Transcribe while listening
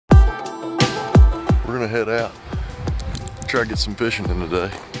gonna head out. Try to get some fishing in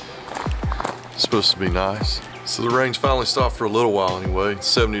today. It's supposed to be nice. So the rain's finally stopped for a little while anyway. It's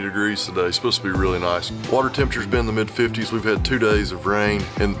 70 degrees today. It's supposed to be really nice. Water temperature's been in the mid-50s. We've had 2 days of rain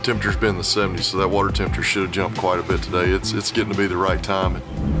and the temperature's been in the 70s, so that water temperature should have jumped quite a bit today. It's getting to be the right time.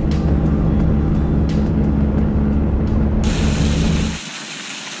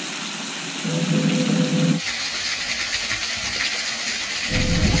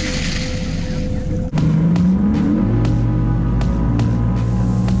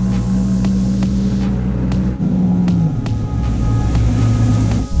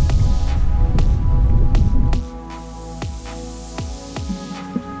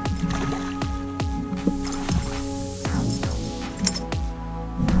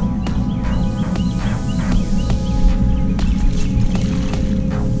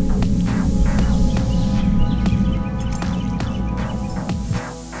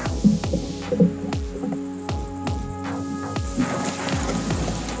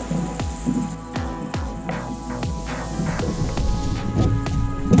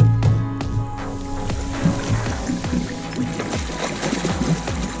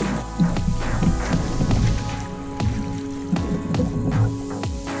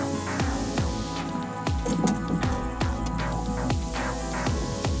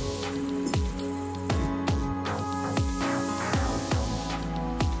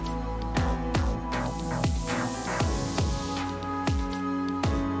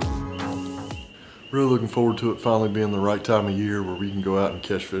 Really looking forward to it finally being the right time of year where we can go out and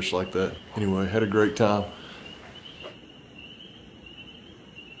catch fish like that. Anyway, had a great time.